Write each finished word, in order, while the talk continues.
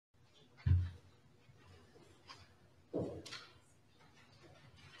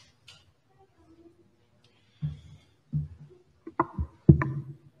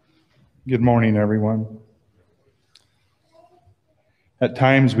Good morning, everyone. At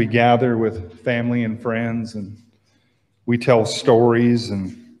times we gather with family and friends and we tell stories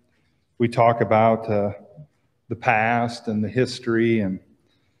and we talk about the past and the history, and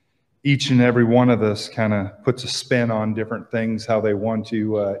each and every one of us kind of puts a spin on different things, how they want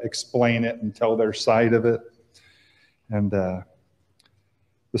to explain it and tell their side of it. And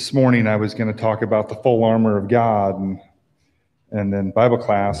this morning I was going to talk about the full armor of God, and in Bible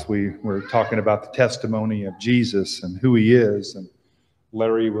class, we were talking about the testimony of Jesus and who he is. And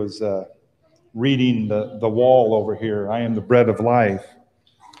Larry was reading the wall over here, I am the bread of life.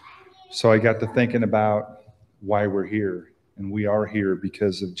 So I got to thinking about why we're here. And we are here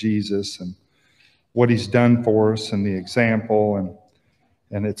because of Jesus and what he's done for us and the example.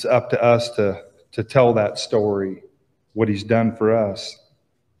 And it's up to us to tell that story, what he's done for us.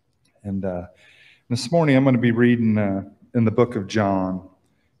 And this morning I'm going to be reading in the book of John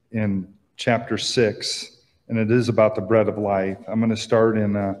in chapter 6, and it is about the bread of life. I'm going to start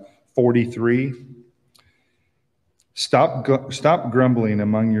in 43. Stop grumbling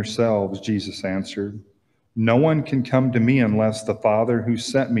among yourselves, Jesus answered. No one can come to me unless the Father who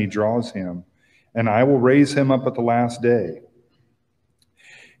sent me draws him, and I will raise him up at the last day.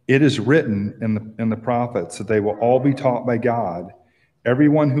 It is written in the prophets that they will all be taught by God.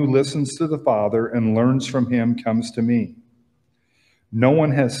 Everyone who listens to the Father and learns from him comes to me. No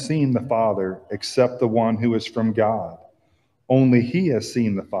one has seen the Father except the one who is from God. Only he has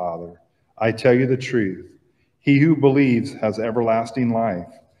seen the Father. I tell you the truth. He who believes has everlasting life.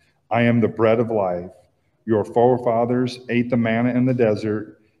 I am the bread of life. Your forefathers ate the manna in the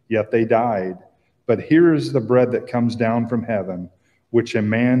desert, yet they died. But here is the bread that comes down from heaven, which a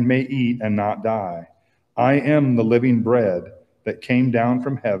man may eat and not die. I am the living bread that came down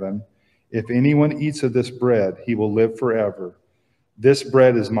from heaven. If anyone eats of this bread, he will live forever. This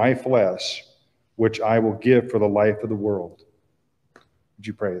bread is my flesh, which I will give for the life of the world. Would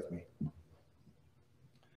you pray with me?